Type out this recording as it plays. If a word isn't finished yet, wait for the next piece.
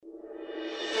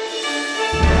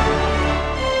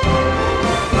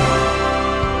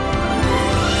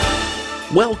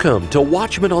Welcome to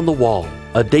Watchman on the Wall,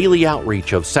 a daily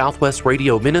outreach of Southwest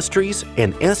Radio Ministries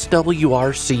and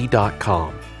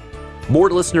SWRC.com. More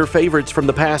listener favorites from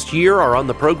the past year are on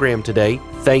the program today.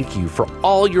 Thank you for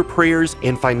all your prayers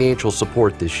and financial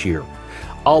support this year.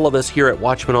 All of us here at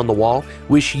Watchman on the Wall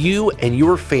wish you and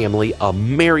your family a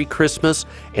Merry Christmas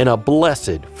and a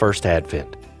blessed First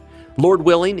Advent. Lord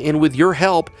willing, and with your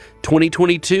help,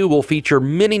 2022 will feature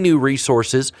many new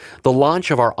resources, the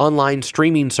launch of our online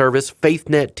streaming service,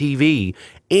 FaithNet TV,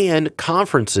 and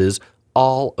conferences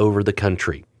all over the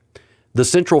country. The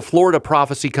Central Florida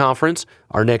Prophecy Conference,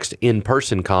 our next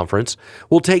in-person conference,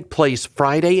 will take place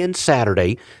Friday and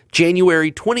Saturday, January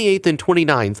 28th and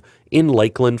 29th in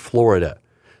Lakeland, Florida.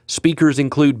 Speakers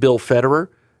include Bill Federer,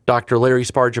 Dr. Larry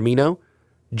Spargimino,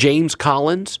 James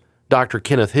Collins, Dr.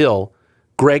 Kenneth Hill,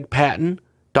 Greg Patton,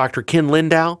 Dr. Ken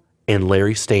Lindau, and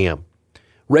Larry Stamm.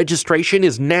 Registration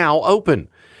is now open.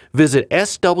 Visit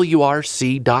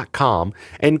swrc.com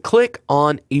and click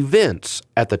on Events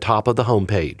at the top of the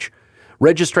homepage.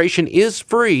 Registration is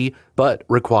free but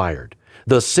required.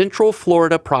 The Central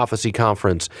Florida Prophecy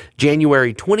Conference,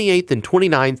 January 28th and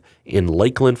 29th in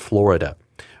Lakeland, Florida.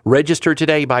 Register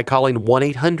today by calling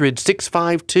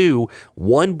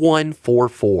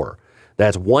 1-800-652-1144.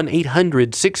 That's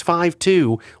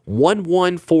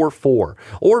 1-800-652-1144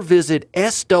 or visit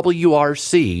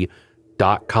swrc.com.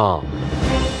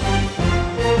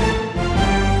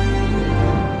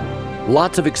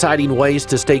 Lots of exciting ways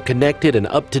to stay connected and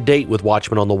up to date with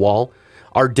Watchman on the Wall.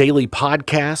 Our daily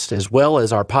podcast, as well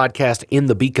as our podcast In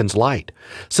the Beacon's Light.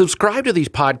 Subscribe to these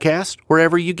podcasts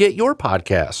wherever you get your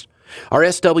podcasts. Our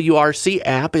SWRC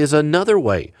app is another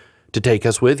way to take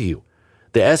us with you.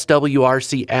 The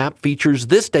SWRC app features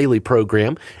this daily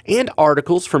program and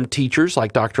articles from teachers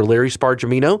like Dr. Larry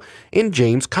Spargimino and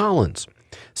James Collins.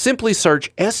 Simply search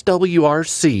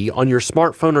SWRC on your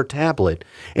smartphone or tablet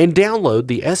and download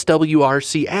the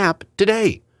SWRC app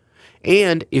today.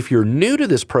 And if you're new to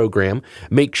this program,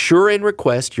 make sure and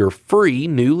request your free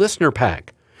new listener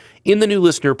pack. In the new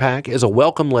listener pack is a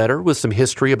welcome letter with some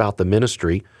history about the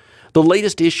ministry, the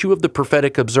latest issue of the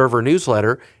Prophetic Observer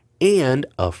newsletter, and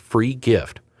a free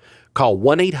gift. Call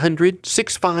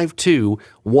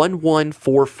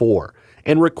 1-800-652-1144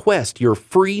 and request your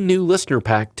free new listener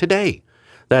pack today.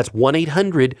 That's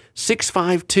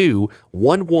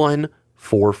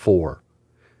 1-800-652-1144.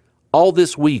 All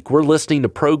this week, we're listening to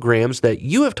programs that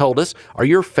you have told us are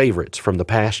your favorites from the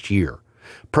past year.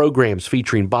 Programs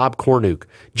featuring Bob Cornuke,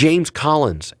 James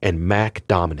Collins, and Mac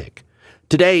Dominic.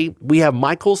 Today, we have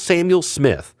Michael Samuel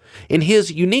Smith in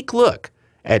his unique look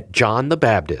at John the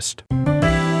Baptist.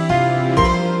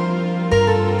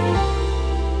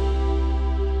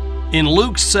 In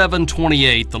Luke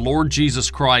 7:28, the Lord Jesus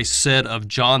Christ said of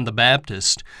John the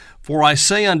Baptist, "For I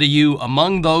say unto you,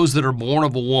 among those that are born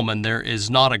of a woman, there is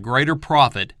not a greater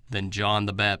prophet than John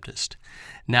the Baptist."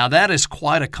 Now that is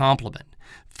quite a compliment.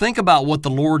 Think about what the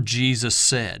Lord Jesus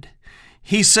said.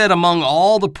 He said among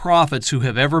all the prophets who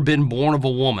have ever been born of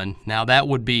a woman, now that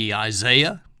would be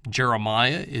Isaiah,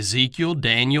 Jeremiah, Ezekiel,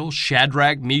 Daniel,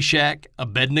 Shadrach, Meshach,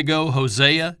 Abednego,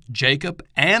 Hosea, Jacob,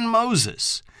 and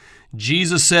Moses.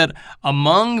 Jesus said,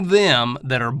 among them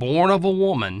that are born of a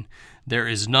woman, there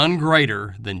is none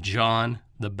greater than John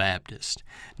the Baptist.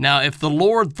 Now, if the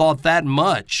Lord thought that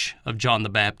much of John the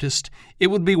Baptist,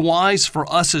 it would be wise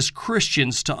for us as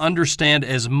Christians to understand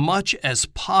as much as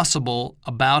possible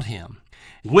about him.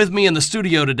 With me in the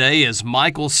studio today is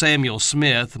Michael Samuel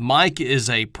Smith. Mike is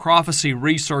a prophecy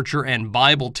researcher and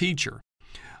Bible teacher.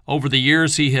 Over the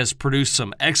years, he has produced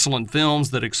some excellent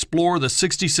films that explore the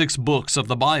 66 books of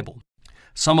the Bible.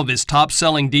 Some of his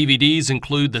top-selling DVDs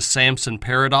include The Samson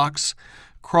Paradox,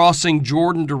 Crossing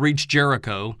Jordan to Reach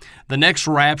Jericho, The Next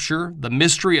Rapture, The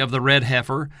Mystery of the Red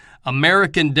Heifer,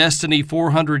 American Destiny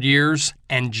 400 Years,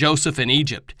 and Joseph in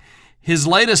Egypt. His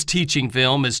latest teaching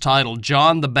film is titled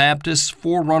John the Baptist,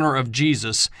 Forerunner of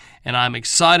Jesus, and I'm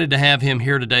excited to have him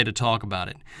here today to talk about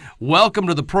it. Welcome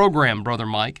to the program, Brother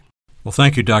Mike. Well,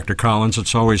 thank you, Dr. Collins.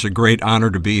 It's always a great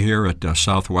honor to be here at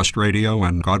Southwest Radio,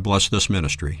 and God bless this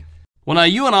ministry. Well, now,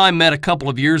 you and I met a couple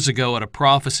of years ago at a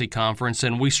prophecy conference,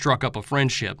 and we struck up a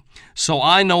friendship. So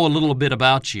I know a little bit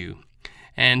about you.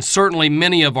 And certainly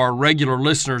many of our regular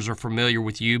listeners are familiar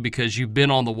with you because you've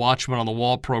been on the Watchman on the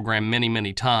Wall program many,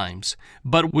 many times.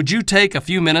 But would you take a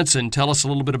few minutes and tell us a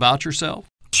little bit about yourself?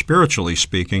 Spiritually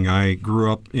speaking, I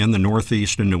grew up in the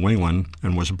Northeast in New England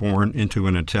and was born into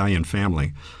an Italian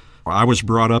family. I was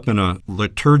brought up in a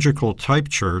liturgical type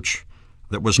church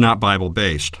that was not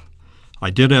Bible-based. I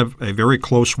did have a very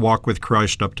close walk with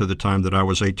Christ up to the time that I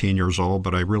was 18 years old,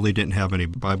 but I really didn't have any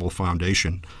Bible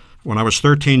foundation. When I was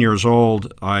 13 years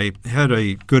old, I had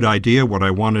a good idea what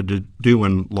I wanted to do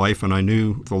in life, and I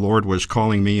knew the Lord was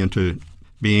calling me into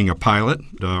being a pilot.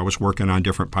 I was working on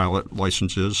different pilot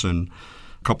licenses, and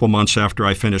a couple months after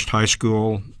I finished high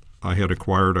school, I had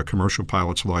acquired a commercial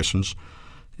pilot's license,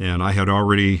 and I had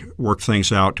already worked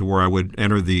things out to where I would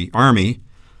enter the Army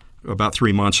about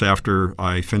 3 months after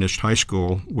I finished high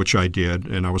school, which I did,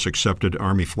 and I was accepted to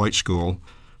Army Flight School.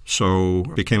 So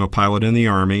became a pilot in the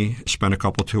Army, spent a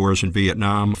couple tours in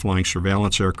Vietnam flying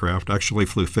surveillance aircraft. Actually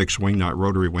flew fixed wing, not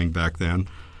rotary wing back then.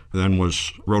 Then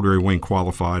was rotary wing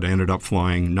qualified. I ended up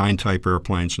flying 9 type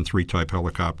airplanes and 3 type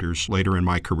helicopters later in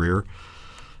my career.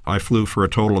 I flew for a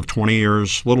total of 20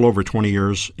 years, a little over 20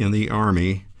 years in the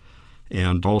Army,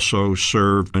 and also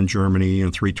served in Germany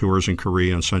and 3 tours in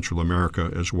Korea and Central America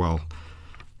as well.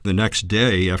 The next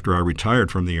day after I retired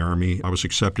from the Army, I was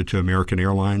accepted to American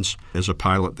Airlines as a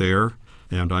pilot there,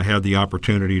 and I had the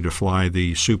opportunity to fly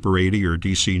the Super 80 or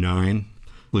DC-9.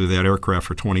 Flew that aircraft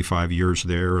for 25 years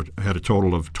there. I had a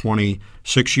total of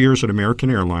 26 years at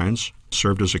American Airlines,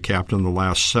 served as a captain the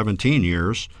last 17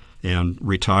 years, and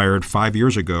retired 5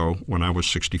 years ago when I was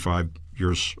 65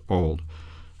 years old.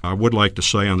 I would like to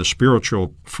say on the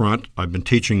spiritual front, I've been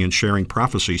teaching and sharing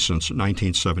prophecy since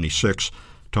 1976,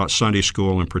 taught Sunday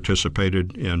school and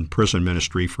participated in prison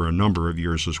ministry for a number of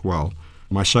years as well.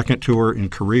 My second tour in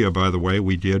Korea, by the way,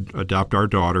 we did adopt our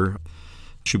daughter.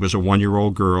 She was a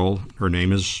 1-year-old girl. Her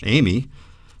name is Amy,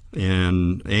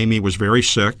 and Amy was very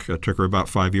sick. It took her about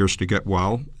 5 years to get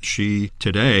well. She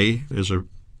today is a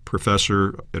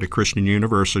professor at a Christian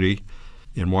university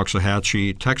in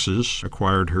Waxahachie, Texas,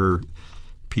 acquired her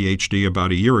PhD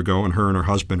about a year ago, and her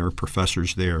husband are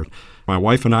professors there. My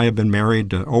wife and I have been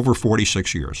married over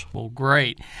 46 years. Well,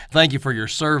 great. Thank you for your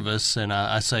service, and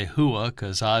I say hua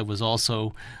because I was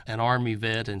also an Army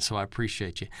vet, and so I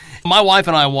appreciate you. My wife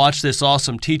and I watched this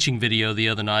awesome teaching video the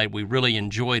other night. We really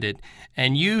enjoyed it,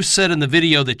 and you said in the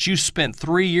video that you spent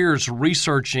 3 years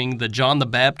researching the John the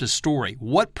Baptist story.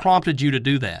 What prompted you to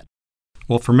do that?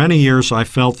 Well, for many years, I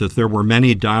felt that there were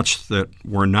many dots that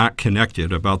were not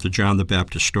connected about the John the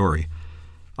Baptist story.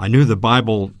 I knew the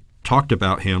Bible talked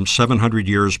about him 700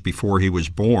 years before he was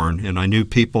born, and I knew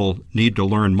people need to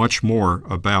learn much more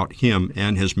about him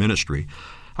and his ministry.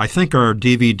 I think our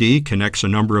DVD connects a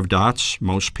number of dots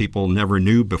most people never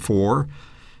knew before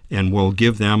and will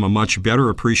give them a much better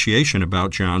appreciation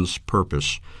about John's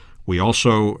purpose. We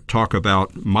also talk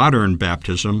about modern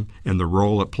baptism and the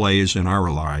role it plays in our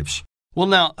lives. Well,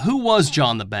 now, who was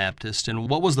John the Baptist, and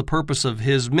what was the purpose of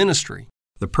his ministry?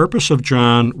 The purpose of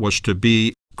John was to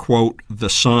be, quote, the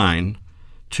sign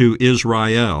to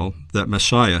Israel that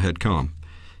Messiah had come.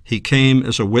 He came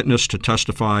as a witness to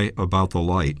testify about the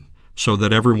light, so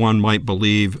that everyone might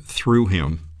believe through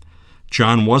him.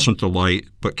 John wasn't the light,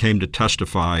 but came to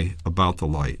testify about the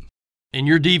light. In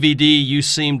your DVD, you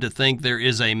seem to think there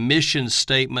is a mission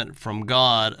statement from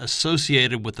God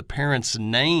associated with the parents'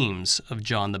 names of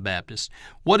John the Baptist.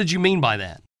 What did you mean by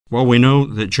that? Well, we know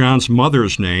that John's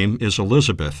mother's name is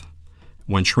Elizabeth.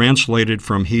 When translated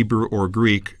from Hebrew or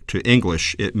Greek to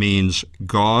English, it means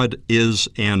God is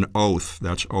an oath.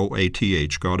 That's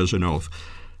O-A-T-H, God is an oath.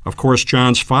 Of course,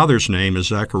 John's father's name is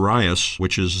Zacharias,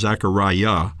 which is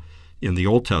Zechariah in the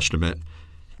Old Testament,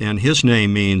 and his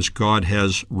name means God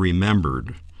has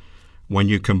remembered. When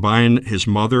you combine his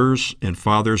mother's and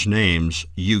father's names,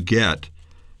 you get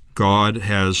God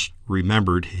has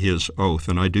remembered his oath,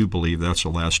 and I do believe that's a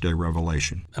last-day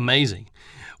revelation. Amazing.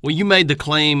 Well, you made the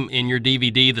claim in your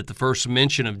DVD that the first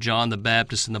mention of John the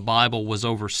Baptist in the Bible was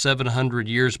over 700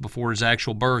 years before his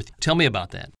actual birth. Tell me about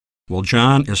that. Well,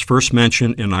 John is first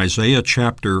mentioned in Isaiah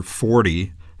chapter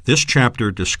 40. This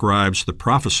chapter describes the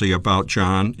prophecy about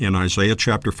John in Isaiah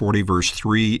chapter 40, verse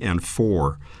 3 and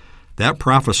 4. That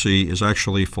prophecy is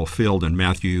actually fulfilled in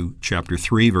Matthew chapter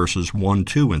 3, verses 1,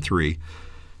 2, and 3.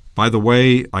 By the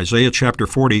way, Isaiah chapter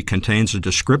 40 contains a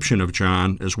description of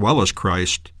John as well as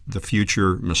Christ, the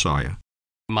future Messiah.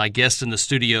 My guest in the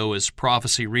studio is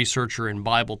prophecy researcher and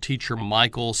Bible teacher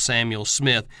Michael Samuel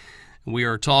Smith. We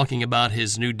are talking about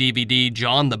his new DVD,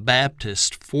 John the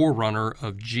Baptist, Forerunner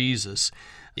of Jesus.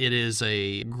 It is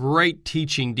a great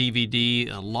teaching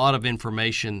DVD, a lot of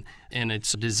information, and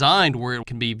it's designed where it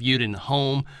can be viewed in the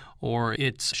home, or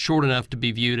it's short enough to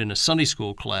be viewed in a Sunday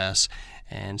school class.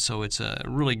 And so it's a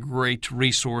really great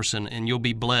resource, and you'll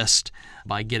be blessed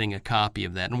by getting a copy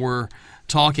of that. And we're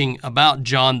talking about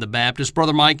John the Baptist.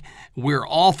 Brother Mike, we're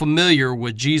all familiar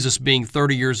with Jesus being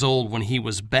 30 years old when he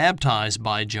was baptized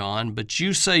by John, but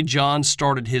you say John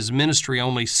started his ministry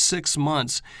only 6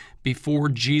 months before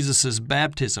Jesus'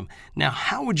 baptism. Now,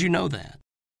 how would you know that?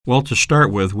 Well, to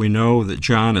start with, we know that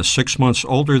John is 6 months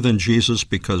older than Jesus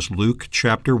because Luke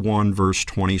chapter 1, verse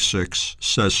 26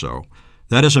 says so.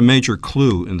 That is a major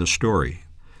clue in the story.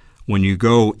 When you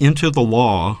go into the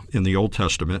law in the Old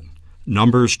Testament,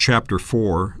 Numbers chapter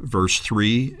 4, verse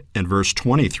 3 and verse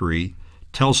 23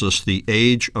 tells us the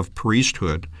age of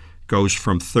priesthood goes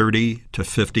from 30 to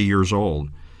 50 years old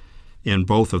in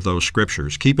both of those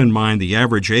scriptures. Keep in mind the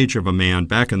average age of a man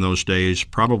back in those days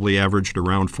probably averaged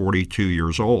around 42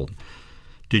 years old.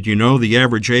 Did you know the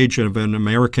average age of an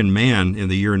American man in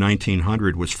the year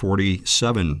 1900 was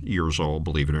 47 years old,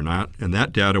 believe it or not? And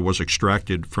that data was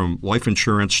extracted from life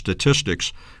insurance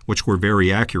statistics, which were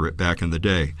very accurate back in the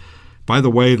day. By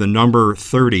the way, the number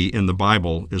 30 in the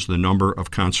Bible is the number of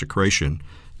consecration.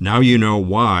 Now you know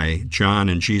why John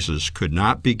and Jesus could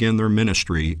not begin their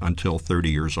ministry until 30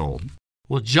 years old.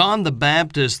 Well, John the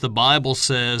Baptist, the Bible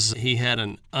says he had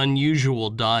an unusual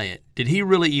diet. Did he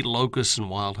really eat locusts and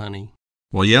wild honey?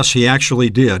 Well, yes, he actually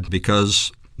did,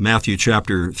 because Matthew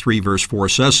chapter 3, verse 4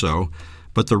 says so.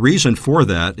 But the reason for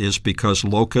that is because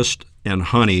locust and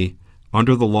honey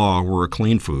under the law were a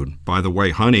clean food. By the way,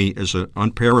 honey is an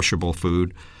unperishable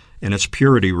food, and its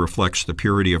purity reflects the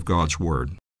purity of God's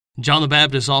Word. John the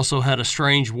Baptist also had a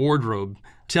strange wardrobe.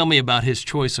 Tell me about his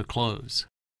choice of clothes.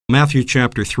 Matthew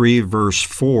chapter 3, verse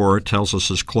 4 tells us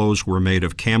his clothes were made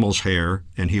of camel's hair,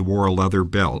 and he wore a leather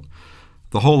belt.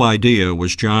 The whole idea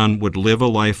was John would live a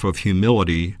life of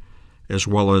humility as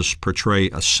well as portray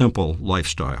a simple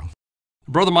lifestyle.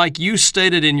 Brother Mike, you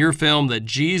stated in your film that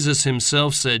Jesus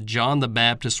himself said John the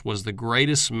Baptist was the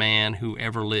greatest man who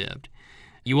ever lived.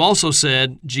 You also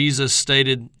said Jesus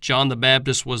stated John the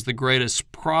Baptist was the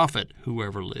greatest prophet who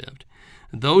ever lived.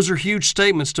 Those are huge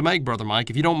statements to make, Brother Mike.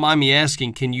 If you don't mind me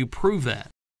asking, can you prove that?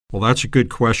 Well, that's a good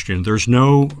question. There's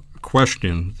no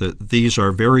question that these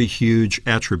are very huge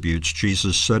attributes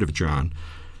Jesus said of John.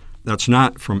 That's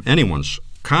not from anyone's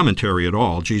commentary at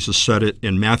all. Jesus said it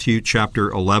in Matthew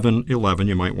chapter 11:11.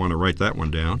 You might want to write that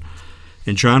one down.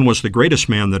 And John was the greatest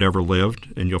man that ever lived,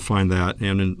 and you'll find that.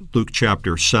 And in Luke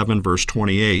chapter 7, verse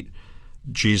 28,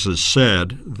 Jesus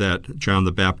said that John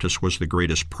the Baptist was the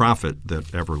greatest prophet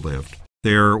that ever lived.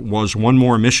 There was one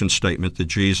more mission statement that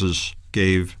Jesus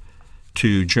gave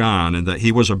to John, and that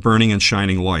he was a burning and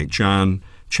shining light. John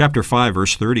chapter 5,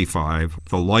 verse 35,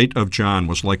 the light of John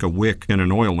was like a wick in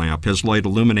an oil lamp. His light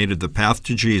illuminated the path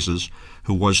to Jesus,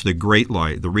 who was the great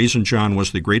light. The reason John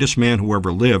was the greatest man who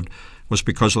ever lived was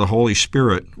because the Holy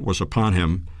Spirit was upon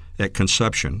him at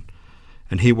conception,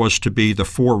 and he was to be the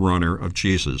forerunner of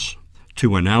Jesus,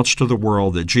 to announce to the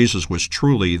world that Jesus was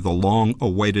truly the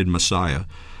long-awaited Messiah.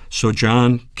 So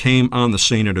John came on the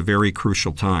scene at a very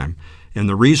crucial time. And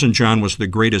the reason John was the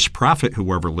greatest prophet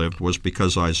who ever lived was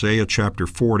because Isaiah chapter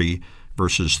 40,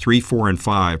 verses 3, 4, and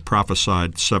 5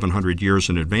 prophesied 700 years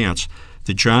in advance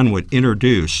that John would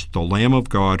introduce the Lamb of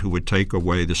God who would take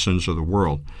away the sins of the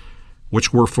world,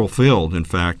 which were fulfilled, in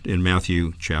fact, in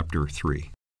Matthew chapter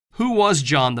 3. Who was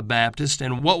John the Baptist,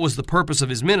 and what was the purpose of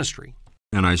his ministry?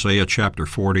 And Isaiah chapter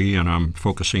 40, and I'm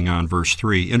focusing on verse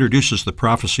 3, introduces the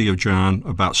prophecy of John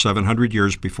about 700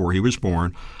 years before he was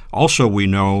born. Also, we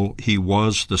know he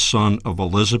was the son of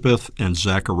Elizabeth and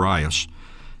Zacharias.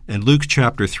 And Luke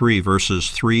chapter 3, verses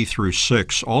 3 through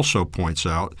 6 also points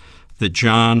out that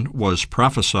John was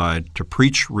prophesied to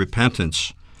preach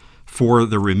repentance for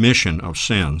the remission of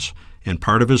sins. And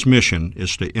part of his mission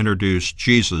is to introduce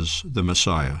Jesus, the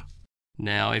Messiah.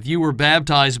 Now, if you were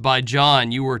baptized by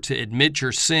John, you were to admit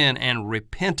your sin and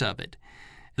repent of it.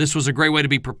 This was a great way to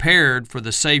be prepared for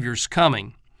the Savior's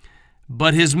coming.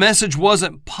 But his message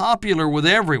wasn't popular with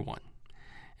everyone.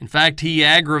 In fact, he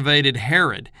aggravated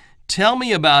Herod. Tell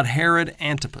me about Herod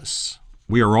Antipas.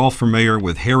 We are all familiar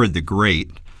with Herod the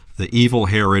Great, the evil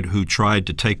Herod who tried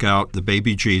to take out the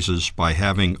baby Jesus by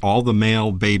having all the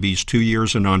male babies 2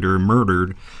 years and under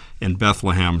murdered in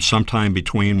Bethlehem sometime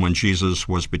between when Jesus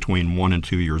was between 1 and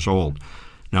 2 years old.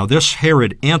 Now, this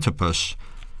Herod Antipas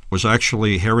was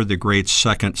actually Herod the Great's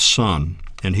second son,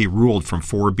 and he ruled from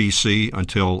 4 BC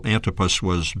until Antipas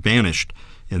was banished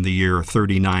in the year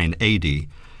 39 AD.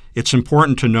 It's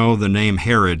important to know the name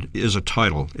Herod is a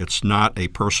title. It's not a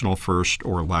personal first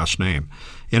or last name.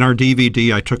 In our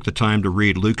DVD, I took the time to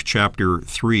read Luke chapter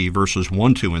 3, verses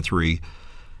 1, 2, and 3.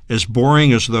 As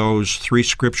boring as those 3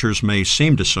 scriptures may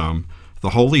seem to some, the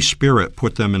Holy Spirit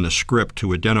put them in the script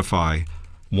to identify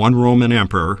 1 Roman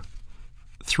emperor,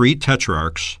 3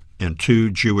 tetrarchs, and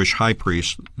 2 Jewish high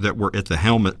priests that were at the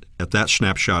helm at that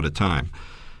snapshot of time.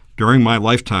 During my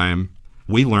lifetime,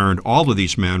 we learned all of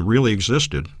these men really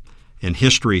existed, and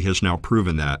history has now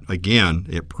proven that. Again,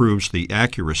 it proves the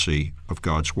accuracy of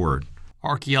God's Word.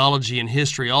 Archaeology and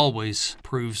history always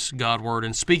proves God's word.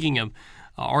 And speaking of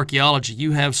archaeology,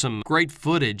 you have some great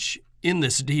footage in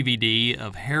this DVD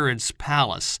of Herod's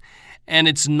palace, and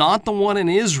it's not the one in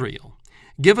Israel.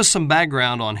 Give us some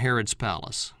background on Herod's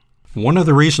palace. One of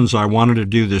the reasons I wanted to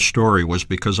do this story was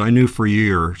because I knew for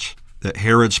years that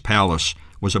Herod's palace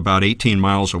was about 18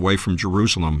 miles away from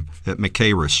Jerusalem at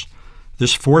Machaerus.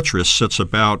 This fortress sits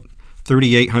about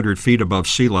 3,800 feet above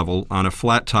sea level on a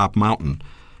flat-top mountain.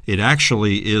 It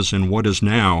actually is in what is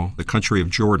now the country of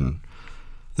Jordan.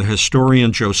 The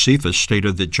historian Josephus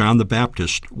stated that John the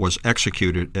Baptist was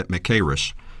executed at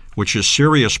Machaerus, which is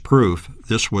serious proof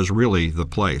this was really the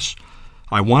place.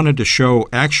 I wanted to show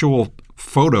actual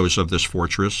photos of this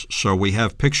fortress, so we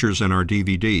have pictures in our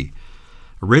DVD.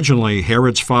 Originally,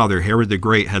 Herod's father, Herod the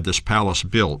Great, had this palace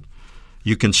built.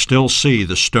 You can still see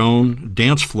the stone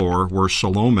dance floor where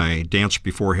Salome danced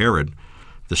before Herod.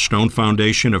 The stone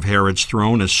foundation of Herod's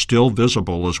throne is still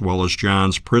visible, as well as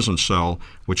John's prison cell,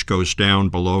 which goes down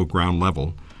below ground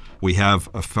level. We have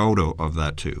a photo of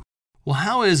that too. Well,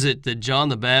 how is it that John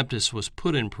the Baptist was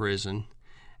put in prison,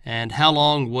 and how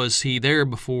long was he there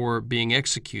before being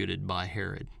executed by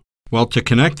Herod? Well, to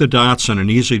connect the dots in an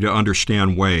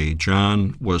easy-to-understand way,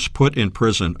 John was put in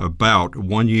prison about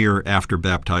 1 year after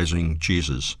baptizing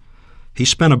Jesus. He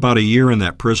spent about a year in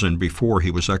that prison before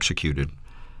he was executed.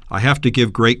 I have to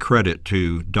give great credit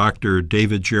to Dr.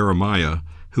 David Jeremiah,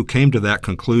 who came to that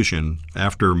conclusion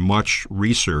after much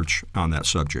research on that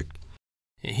subject.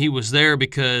 He was there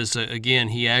because, again,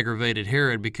 he aggravated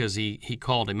Herod because he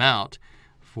called him out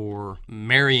for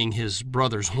marrying his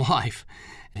brother's wife.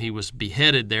 He was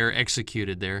beheaded there,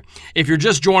 executed there. If you're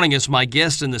just joining us, my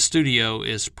guest in the studio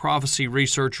is prophecy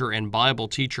researcher and Bible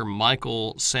teacher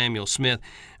Michael Samuel Smith.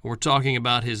 We're talking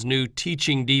about his new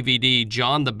teaching DVD,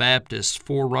 John the Baptist,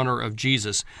 Forerunner of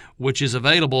Jesus, which is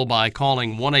available by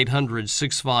calling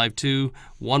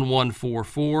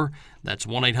 1-800-652-1144. That's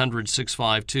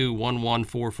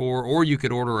 1-800-652-1144, or you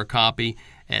could order a copy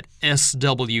at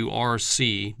swrc.com.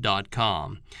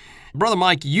 Brother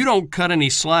Mike, you don't cut any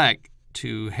slack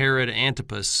to Herod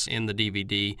Antipas in the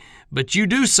DVD, but you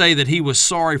do say that he was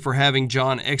sorry for having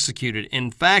John executed.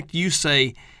 In fact, you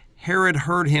say Herod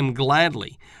heard him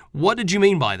gladly. What did you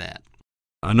mean by that?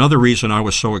 Another reason I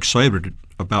was so excited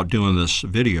about doing this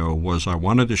video was I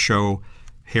wanted to show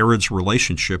Herod's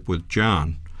relationship with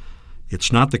John.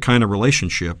 It's not the kind of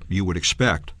relationship you would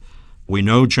expect. We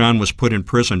know John was put in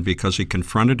prison because he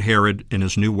confronted Herod and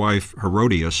his new wife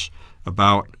Herodias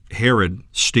about Herod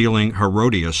stealing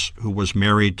Herodias, who was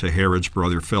married to Herod's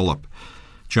brother Philip.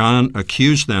 John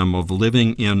accused them of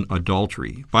living in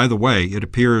adultery. By the way, it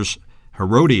appears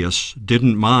Herodias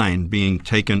didn't mind being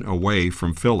taken away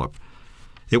from Philip.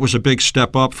 It was a big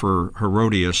step up for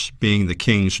Herodias being the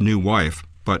king's new wife,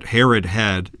 but Herod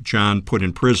had John put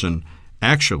in prison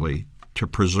actually to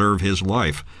preserve his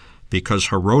life because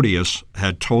Herodias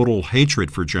had total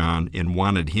hatred for John and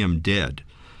wanted him dead.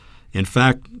 In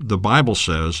fact, the Bible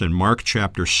says in Mark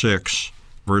chapter 6,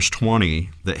 verse 20,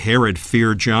 that Herod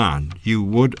feared John. You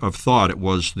would have thought it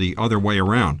was the other way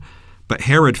around. But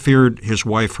Herod feared his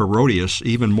wife Herodias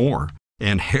even more,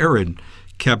 and Herod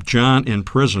kept John in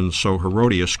prison so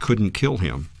Herodias couldn't kill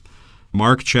him.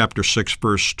 Mark chapter 6,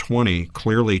 verse 20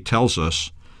 clearly tells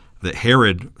us that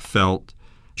Herod felt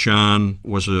John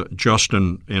was a just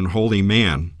and holy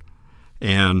man,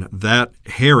 and that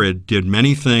Herod did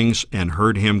many things and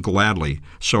heard him gladly.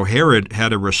 So Herod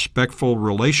had a respectful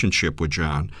relationship with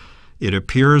John. It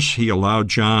appears he allowed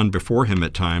John before him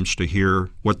at times to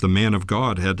hear what the man of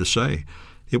God had to say.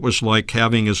 It was like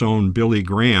having his own Billy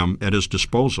Graham at his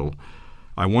disposal.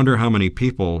 I wonder how many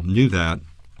people knew that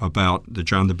about the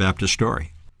John the Baptist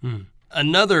story.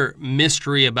 Another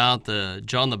mystery about the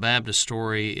John the Baptist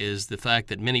story is the fact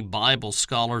that many Bible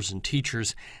scholars and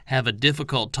teachers have a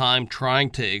difficult time trying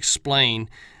to explain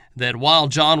that while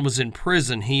John was in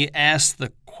prison, he asked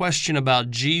the question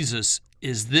about Jesus,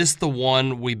 is this the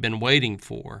one we've been waiting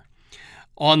for?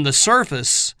 On the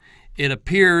surface, it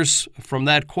appears from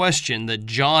that question that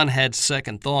John had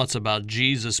second thoughts about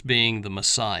Jesus being the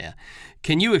Messiah.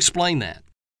 Can you explain that?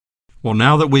 Well,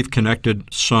 now that we've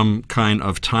connected some kind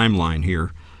of timeline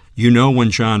here, you know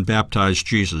when John baptized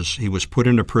Jesus, he was put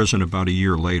into prison about a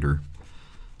year later,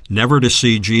 never to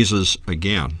see Jesus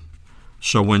again.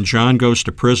 So when John goes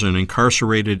to prison,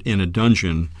 incarcerated in a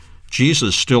dungeon,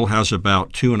 Jesus still has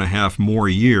about 2.5 more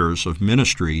years of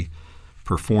ministry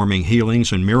performing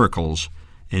healings and miracles,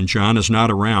 and John is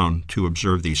not around to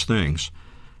observe these things.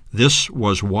 This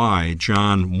was why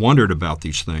John wondered about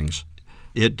these things.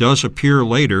 It does appear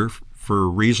later, for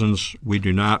reasons we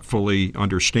do not fully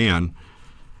understand,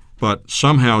 but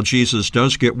somehow Jesus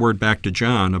does get word back to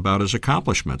John about his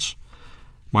accomplishments.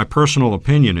 My personal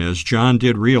opinion is John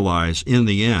did realize in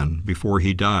the end, before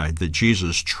he died, that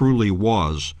Jesus truly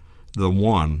was the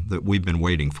one that we've been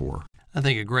waiting for. I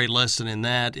think a great lesson in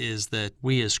that is that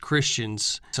we as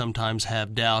Christians sometimes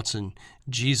have doubts, and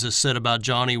Jesus said about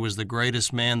John he was the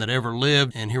greatest man that ever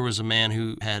lived, and here was a man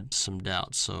who had some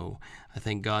doubts. So I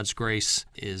think God's grace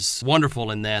is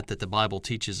wonderful in that the Bible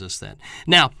teaches us that.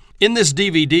 Now, in this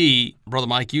DVD, Brother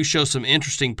Mike, you show some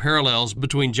interesting parallels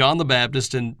between John the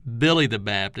Baptist and Billy the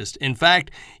Baptist. In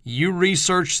fact, you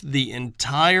researched the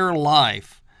entire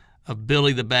life of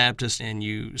Billy the Baptist, and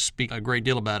you speak a great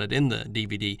deal about it in the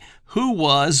DVD. Who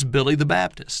was Billy the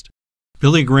Baptist?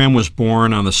 Billy Graham was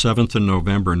born on the 7th of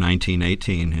November,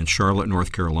 1918, in Charlotte,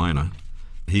 North Carolina.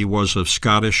 He was of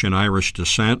Scottish and Irish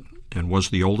descent and was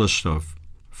the oldest of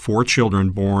 4 children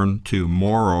born to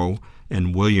Morrow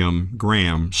and William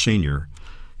Graham, Sr.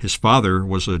 His father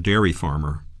was a dairy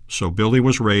farmer, so Billy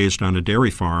was raised on a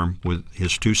dairy farm with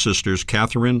his 2 sisters,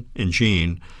 Catherine and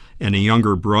Jean, and a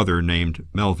younger brother named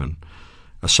Melvin.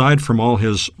 Aside from all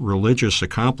his religious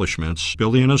accomplishments,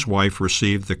 Billy and his wife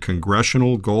received the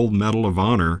Congressional Gold Medal of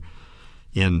Honor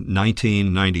in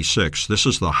 1996. This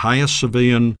is the highest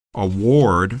civilian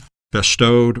award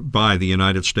bestowed by the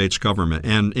United States government.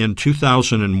 And in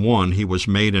 2001, he was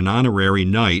made an honorary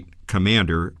Knight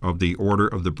Commander of the Order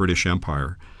of the British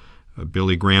Empire.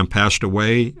 Billy Graham passed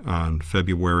away on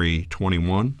February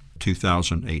 21,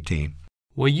 2018.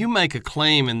 Well, you make a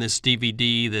claim in this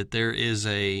DVD that there is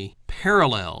a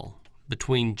parallel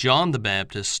between John the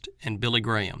Baptist and Billy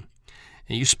Graham.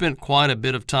 And you spent quite a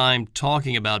bit of time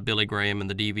talking about Billy Graham in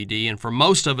the DVD, and for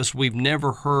most of us, we've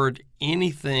never heard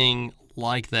anything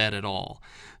like that at all.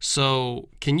 So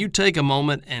can you take a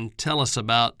moment and tell us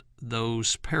about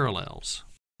those parallels?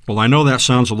 Well, I know that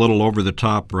sounds a little over the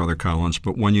top, Brother Collins,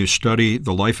 but when you study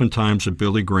the life and times of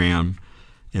Billy Graham,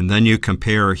 and then you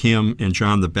compare him and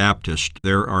John the Baptist,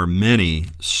 there are many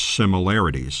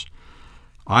similarities.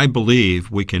 I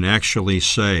believe we can actually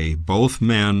say both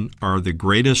men are the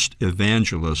greatest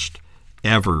evangelists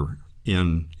ever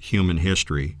in human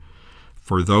history.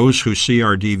 For those who see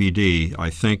our DVD, I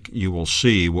think you will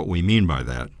see what we mean by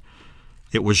that.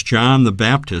 It was John the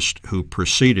Baptist who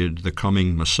preceded the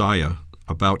coming Messiah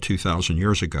about 2,000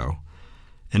 years ago.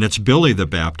 And it's Billy the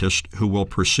Baptist who will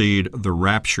precede the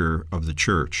rapture of the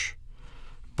church.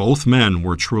 Both men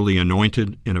were truly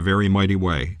anointed in a very mighty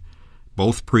way.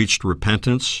 Both preached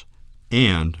repentance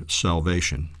and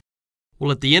salvation.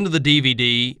 Well, at the end of the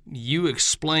DVD, you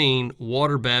explain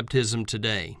water baptism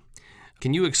today.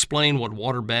 Can you explain what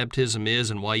water baptism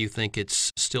is and why you think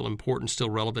it's still important, still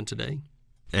relevant today?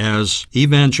 As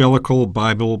evangelical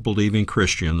Bible-believing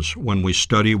Christians, when we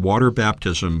study water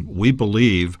baptism, we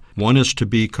believe one is to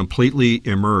be completely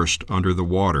immersed under the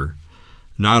water.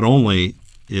 Not only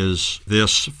is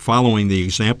this following the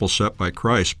example set by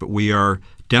Christ, but we are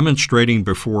demonstrating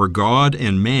before God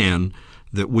and man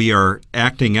that we are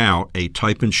acting out a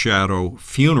type and shadow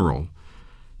funeral.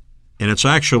 And it's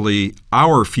actually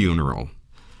our funeral,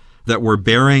 that we're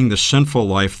bearing the sinful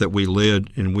life that we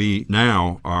lived, and we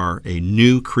now are a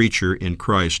new creature in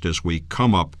Christ as we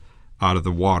come up out of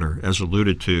the water, as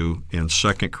alluded to in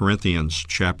 2 Corinthians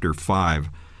chapter 5,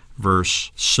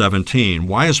 verse 17.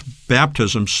 Why is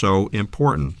baptism so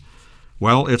important?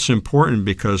 Well, it's important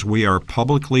because we are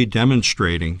publicly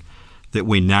demonstrating that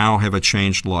we now have a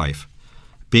changed life.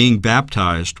 Being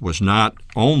baptized was not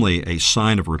only a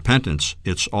sign of repentance,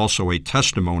 it's also a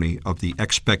testimony of the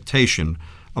expectation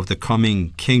of the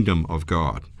coming kingdom of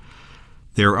God.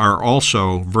 There are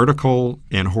also vertical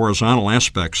and horizontal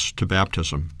aspects to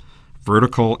baptism.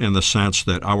 Vertical in the sense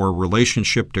that our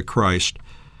relationship to Christ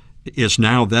is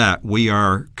now that we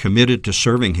are committed to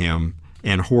serving Him,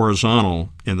 and horizontal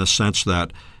in the sense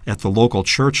that at the local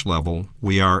church level,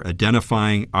 we are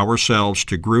identifying ourselves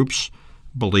to groups,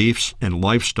 beliefs, and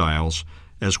lifestyles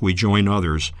as we join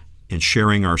others in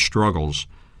sharing our struggles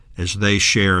as they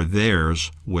share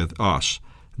theirs with us.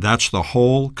 That's the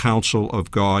whole counsel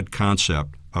of God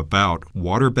concept about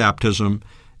water baptism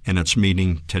and its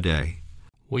meaning today.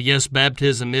 Well, yes,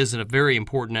 baptism is a very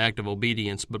important act of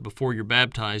obedience, but before you're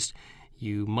baptized,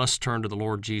 you must turn to the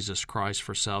Lord Jesus Christ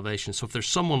for salvation. So if there's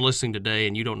someone listening today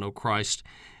and you don't know Christ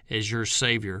as your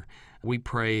Savior, we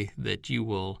pray that you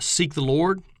will seek the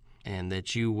Lord and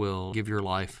that you will give your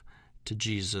life to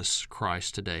Jesus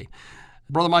Christ today.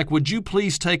 Brother Mike, would you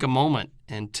please take a moment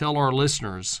and tell our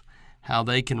listeners how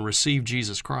they can receive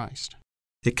Jesus Christ?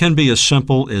 It can be as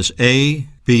simple as A,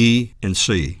 B, and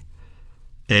C.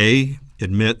 A,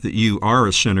 admit that you are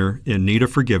a sinner in need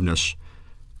of forgiveness.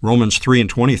 Romans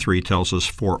 3:23 tells us,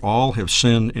 "For all have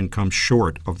sinned and come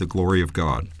short of the glory of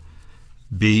God."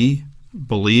 Believe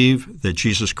that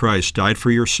Jesus Christ died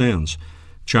for your sins.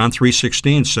 John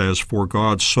 3:16 says, "For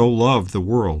God so loved the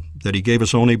world that he gave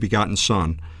his only begotten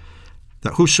Son,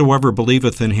 that whosoever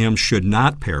believeth in him should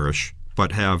not perish,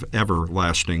 but have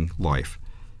everlasting life."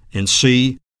 And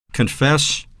C,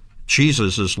 confess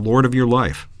Jesus is Lord of your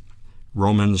life.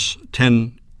 Romans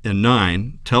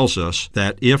 10:9 tells us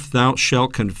that if thou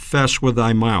shalt confess with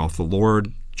thy mouth the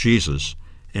Lord Jesus,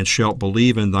 and shalt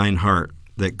believe in thine heart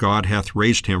that God hath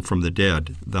raised him from the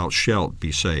dead, thou shalt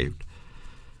be saved.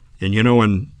 And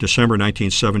in December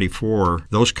 1974,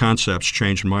 those concepts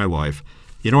changed my life.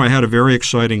 I had a very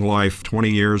exciting life,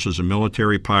 20 years as a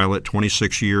military pilot,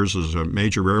 26 years as a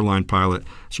major airline pilot.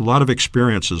 It's a lot of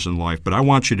experiences in life, but I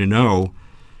want you to know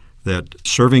that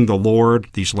serving the Lord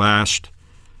these last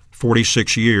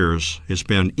 46 years has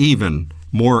been even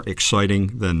more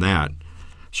exciting than that.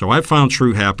 So I've found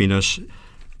true happiness.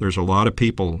 There's a lot of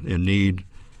people in need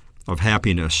of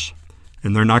happiness,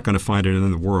 and they're not going to find it in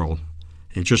the world.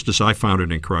 And just as I found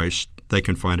it in Christ, they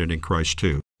can find it in Christ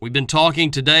too. We've been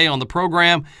talking today on the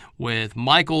program with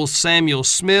Michael Samuel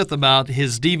Smith about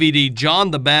his DVD,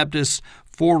 John the Baptist,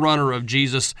 Forerunner of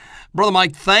Jesus. Brother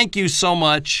Mike, thank you so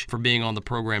much for being on the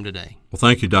program today. Well,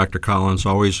 thank you, Dr. Collins.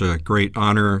 Always a great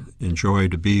honor and joy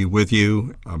to be with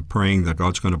you. I'm praying that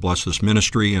God's going to bless this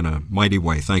ministry in a mighty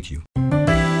way. Thank you.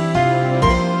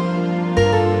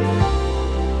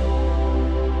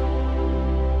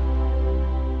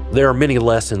 There are many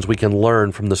lessons we can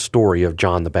learn from the story of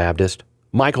John the Baptist.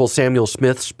 Michael Samuel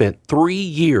Smith spent 3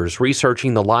 years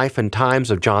researching the life and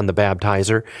times of John the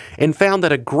Baptizer and found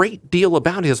that a great deal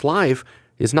about his life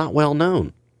is not well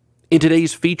known. In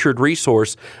today's featured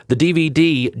resource, the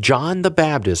DVD John the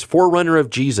Baptist, Forerunner of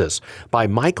Jesus by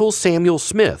Michael Samuel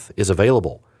Smith is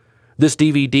available. This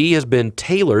DVD has been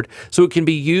tailored so it can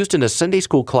be used in a Sunday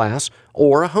school class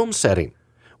or a home setting.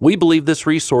 We believe this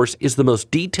resource is the most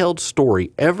detailed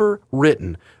story ever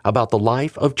written about the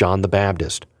life of John the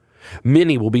Baptist.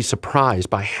 Many will be surprised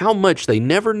by how much they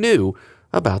never knew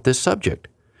about this subject.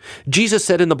 Jesus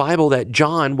said in the Bible that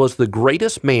John was the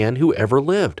greatest man who ever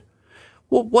lived.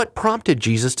 Well, what prompted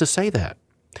Jesus to say that?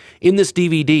 In this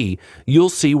DVD, you'll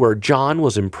see where John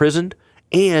was imprisoned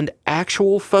and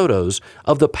actual photos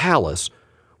of the palace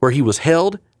where he was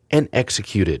held and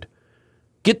executed.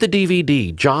 Get the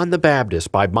DVD, John the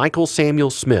Baptist by Michael Samuel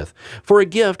Smith, for a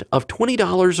gift of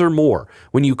 $20 or more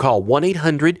when you call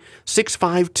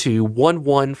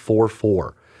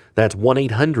 1-800-652-1144. That's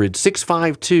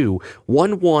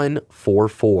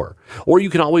 1-800-652-1144. Or you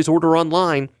can always order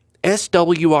online,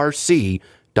 swrc.com.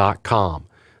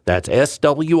 That's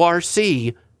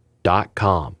swrc.com.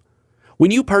 When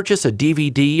you purchase a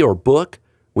DVD or book,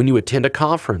 when you attend a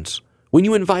conference, when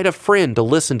you invite a friend to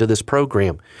listen to this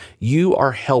program, you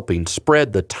are helping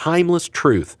spread the timeless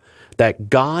truth that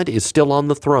God is still on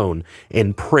the throne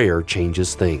and prayer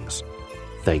changes things.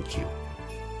 Thank you.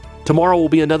 Tomorrow will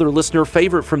be another listener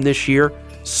favorite from this year,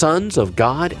 Sons of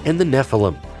God and the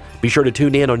Nephilim. Be sure to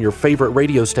tune in on your favorite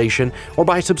radio station or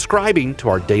by subscribing to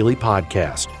our daily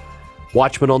podcast.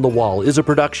 Watchman on the Wall is a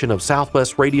production of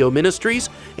Southwest Radio Ministries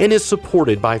and is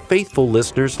supported by faithful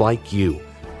listeners like you.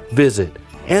 Visit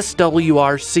swrc.com.